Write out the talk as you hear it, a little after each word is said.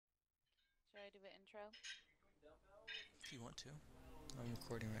do an intro? If you want to. I'm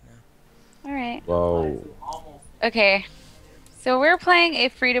recording right now. All right. Whoa. Okay. So we're playing a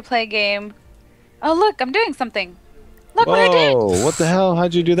free-to-play game. Oh, look, I'm doing something. Look what I did. Whoa. What the hell?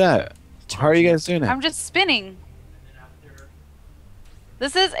 How'd you do that? How are you Charging up. guys doing that? I'm just spinning.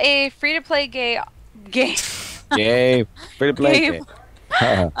 This is a free-to-play game Game. Free to play game game.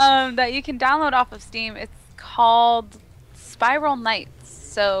 Haha. that you can download off of Steam. It's called Spiral Knights.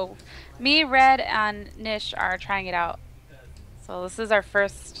 So me, Red, and Nish are trying it out. So this is our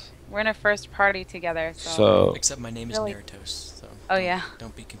first. We're in a first party together. So So, Except my name is really. Neratos, so Oh don't, yeah.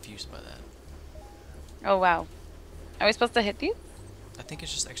 don't be confused by that. Oh wow. Are we supposed to hit these? I think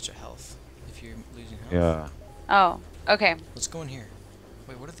it's just extra health if you're losing health. yeah. Oh, okay. Let's go in here.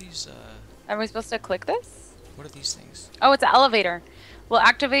 Wait, what are these, Are we supposed to click this? what are these things? Oh, it's an elevator. Will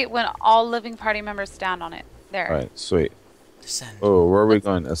activate when all living party members stand on it. There. All right. Sweet. Descend. Oh, where are we Let's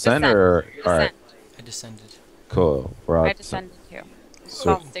going? Ascend descend. or? All right. Descend. I descended. Cool. We're I out. descended too. Let's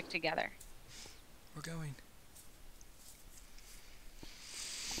Sweet. all stick together. We're going.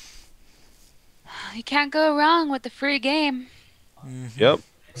 You can't go wrong with the free game. Yep.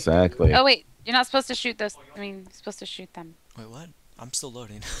 Exactly. Oh wait, you're not supposed to shoot those. I mean, you're supposed to shoot them. Wait, what? I'm still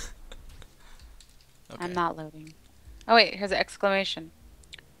loading. Okay. I'm not loading. Oh wait, here's an exclamation.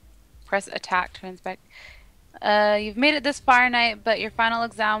 Press attack to inspect. You've made it this far, Knight, but your final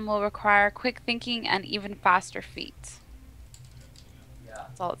exam will require quick thinking and even faster feet.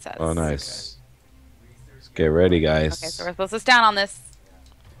 That's all it says. Oh, nice. Let's get ready, guys. Okay, so we're supposed to stand on this.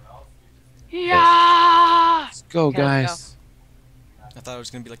 Yeah! Let's go, Okay, let's guys. I thought it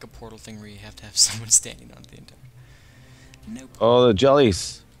was gonna be like a portal thing where you have to have someone standing on the entire. Nope. Oh, the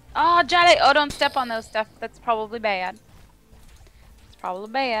jellies. Oh, jelly! Oh, don't step on those stuff. That's probably bad. It's probably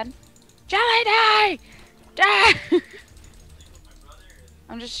bad. Jelly, die! Die!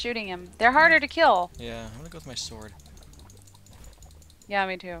 I'm just shooting him. They're harder to kill. Yeah, I'm gonna go with my sword. Yeah,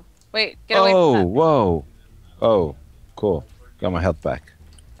 me too. Wait, get away from Oh, that. whoa. Oh, cool. Got my health back.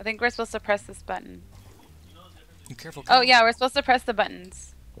 I think we're supposed to press this button. Be careful. Oh, yeah, we're supposed to press the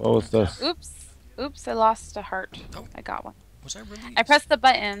buttons. What was this? Oops. Oops, I lost a heart. Oh. I got one. Was I really? I pressed the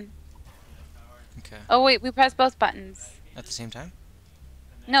button. Okay. Oh, wait, we pressed both buttons. At the same time?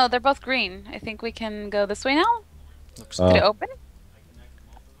 No, they're both green. I think we can go this way now. Looks Oh. Did it open?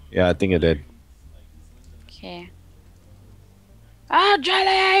 Yeah, I think it did. Okay. Ah,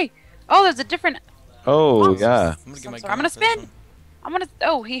 jelly! Oh, there's a different. Oh, yeah. I'm gonna get Some my sort. I'm gun gonna for this spin. one. I'm gonna.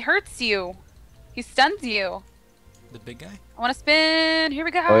 Oh, he hurts you. He stuns you. The big guy? I wanna spin. Here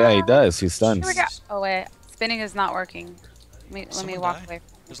we go. Oh, yeah, he does. He stuns. Here we go. Oh wait, spinning is not working. Let me Someone walk die? away.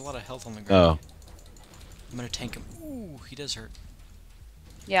 There's a lot of health on the ground. Oh, I'm gonna tank him. Ooh, he does hurt.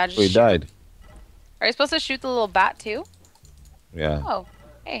 Yeah, just. he shoot. died. Are you supposed to shoot the little bat too? Yeah. Oh,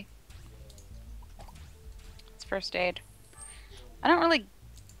 hey. It's first aid. I don't really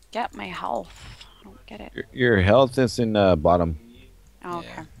get my health. I don't get it. Your health is in the bottom Oh, okay.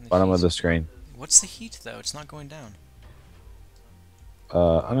 Yeah, and bottom of heat's- the screen. What's the heat though? It's not going down.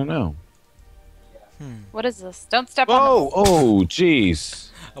 I don't know. What is this? Don't step on Oh, oh, jeez.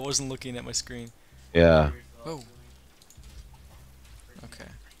 I wasn't looking at my screen. Yeah. Whoa. Okay.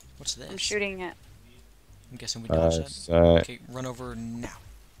 What's this? I'm shooting it. I'm guessing we dodge that. So, Okay, run over now.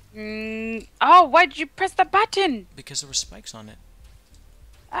 Oh, why'd you press the button? Because there were spikes on it.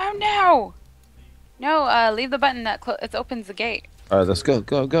 Oh no! No, leave the button that it opens the gate. all right, let's go,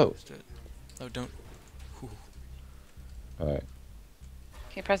 go, go. Let's do it. Oh, don't. Ooh. All right.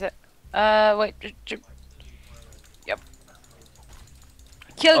 Okay, press it. Wait. Yep.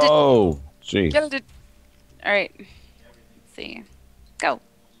 Killed it. Oh, jeez. Killed it. All right. Let's see. Go.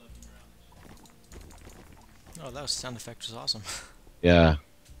 Oh, that was sound effect was awesome. Yeah.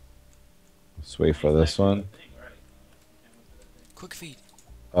 Let's wait for this one. Quick feet.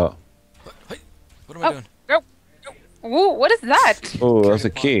 Oh, What am I Oh. doing? Go. Ooh, what is that? oh, that's a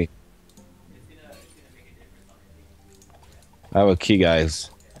key. I have a key, guys,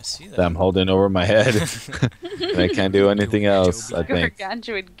 I see that. that I'm holding over my head. And I can't do anything else, I think.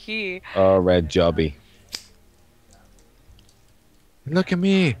 Gargantuan key. Oh, red jobby. Look at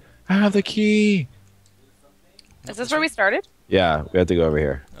me. I have the key. Is this where we started? Yeah, we have to go over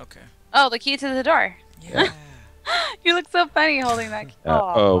here. Okay. Oh, the key to the door. Yeah. You look so funny holding that key. Oh,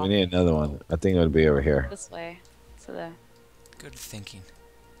 Aw. we need another one. I think it would be over here. This way. To the Good thinking.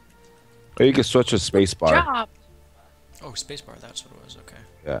 Or you can switch with spacebar job. Oh, spacebar. That's what it was.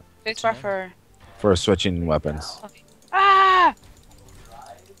 Okay. Space bar for. for switching weapons. Ah!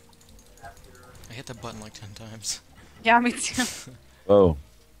 I hit the button like 10 times. Yeah, me too. Oh,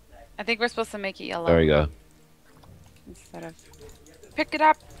 I think we're supposed to make it yellow there we go. instead of. Pick it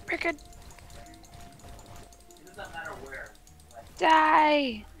up. Pick it.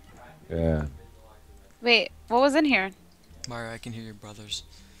 Die! Yeah. Wait, what was in here? Mario, I can hear your brothers.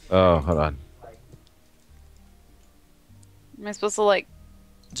 Oh, hold on. Am I supposed to like...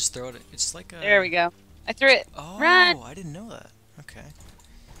 Just throw it. It's like a. There we go. I threw it. Oh, Run! I didn't know that. Okay.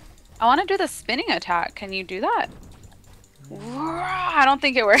 I want to do the spinning attack. Can you do that? I don't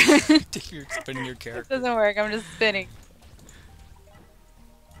think it works. You're spinning your It character. doesn't work. I'm just spinning.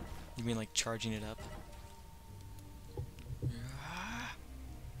 You mean like charging it up?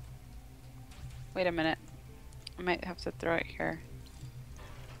 Wait a minute. I might have to throw it here.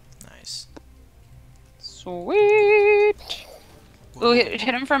 Nice. Sweet! Whoa. Ooh, hit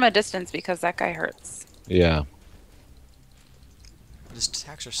him from a distance because that guy hurts. Yeah. But his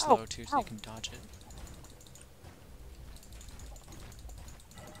attacks are slow too, so ow. you can dodge it.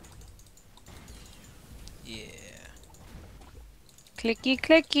 Yeah. Clicky,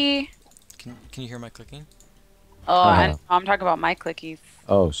 clicky. Can you hear my clicking? Oh, I'm talking about my clickies.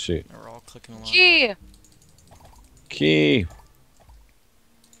 Oh, shoot. We're all clicking along. Gee! Key.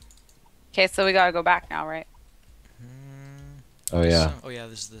 Okay, so we gotta go back now, right? Oh, yeah. Oh yeah,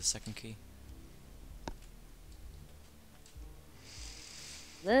 this is the second key. Pot.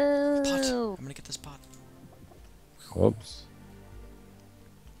 Whoa. I'm gonna get this pot. Whoops.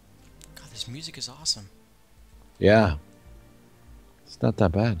 God, this music is awesome. Yeah. It's not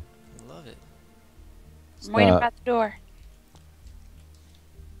that bad. I love it. I'm waiting not- at the door.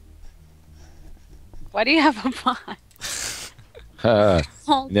 Why do you have a pot? you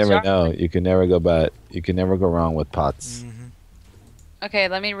Oh, never jar. know. You can never go bad. You can never go wrong with pots. Mm-hmm. Okay,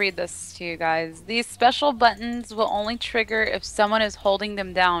 let me read this to you guys. These special buttons will only trigger if someone is holding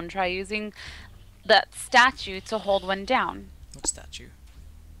them down. Try using that statue to hold one down. What statue?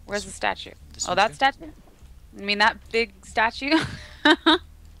 Where's the statue? This Oh, one that too? statue? I mean that big statue?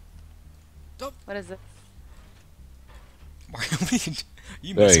 Oh. What is it? Mario,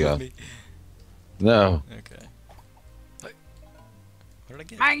 you There messing you with go. me. No. Okay. What did I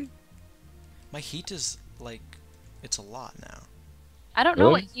get? Mine. My heat is like, it's a lot now. I don't know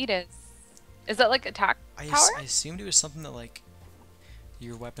what Really? heat is. Is that like attack power? I assumed it was something that like,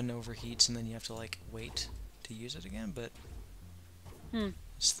 your weapon overheats and then you have to like wait to use it again, but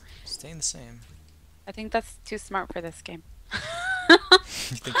it's staying the same. I think that's too smart for this game. You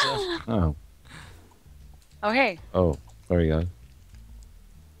think so? Oh. Oh, hey. Oh. There you go.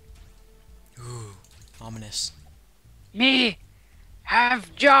 Ooh, ominous. Me.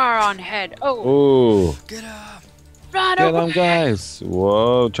 Have jar on head. Oh. Ooh. Get up! Run Get over. them, guys.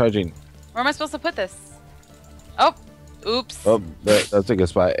 Whoa. Charging. Where am I supposed to put this? Oh. Oops. Oh, that's a good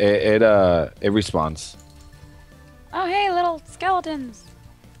spot. It respawns. Oh, hey, little skeletons.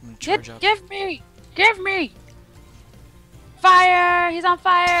 I'm gonna charge up. Give me. Give me. Fire. He's on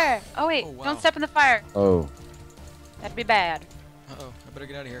fire. Oh, wait. Oh, wow. Don't step in the fire. Oh. That'd be bad. Uh-oh, I better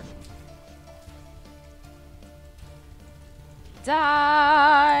get out of here.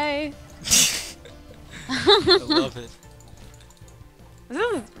 Die. I love it.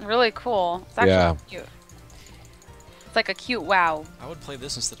 This is really cool. It's actually Yeah. cute. It's like a cute wow. I would play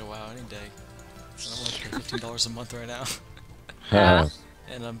this instead of WoW any day. I don't want to pay $15 a month right now. Yeah.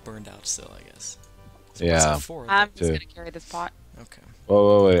 And I'm burned out still, I guess. Yeah. What's that for? I'm just Dude. gonna carry this pot. Okay.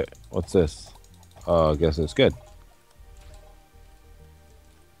 Whoa, wait. What's this? Oh, I guess it's good.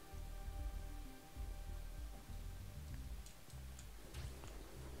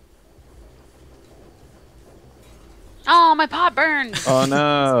 Oh, my pot burned. Oh,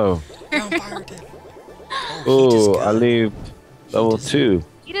 no. You're on fire, Dave. Oh, heat is Ooh, good. I leave level is- 2.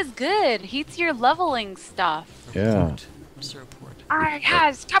 Heat is good. Heat's your leveling stuff. Yeah. Report. What's the report? I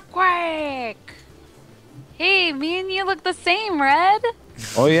has Cupquake. Hey, me and you look the same, Red.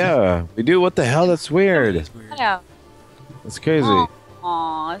 Oh, yeah. We do. What the hell? That's weird. It's weird. Yeah. That's crazy.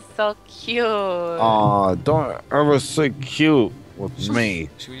 Aw, so cute. Aw, don't ever say cute with me.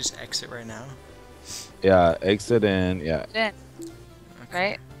 Should we just exit right now? Yeah, exit in. Yeah, In, Okay.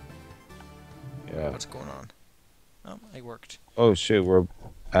 right? yeah. What's going on? Oh, I worked. Oh, shit. We're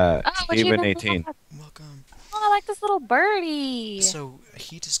at Oh, even achievement 18. unlocked. Welcome. Oh, I like this little birdie. So,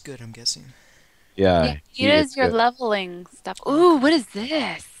 heat is good, I'm guessing. Yeah. Yeah, he it is your good. leveling stuff. Ooh, what is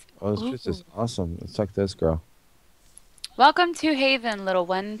this? Oh, this is awesome. Let's suck this, girl. Welcome to Haven, little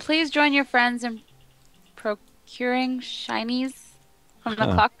one. Please join your friends in procuring shinies from the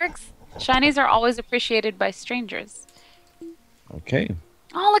Huh. Clockworks. Shinies are always appreciated by strangers. Okay.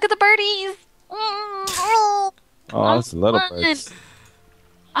 Oh, look at the birdies! Oh, Oh, that's a little one. birds.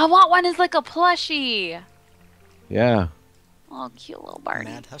 I want one as like a plushie. Yeah. Oh, cute little birdie.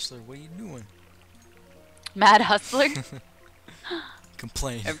 Mad Hustler, what are you doing? Mad Hustler.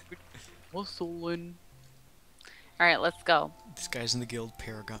 Complain. Hustling. Alright, let's go. This guy's in the guild,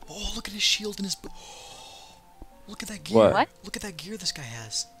 Paragon. Oh, look at his shield and his... Look at that gear. What? What? Look at that gear this guy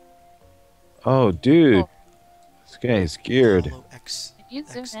has. Oh, dude. Oh. This guy's geared. Hollow X. If you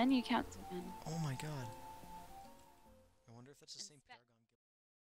zoom X. in, you can't zoom in. Oh my god.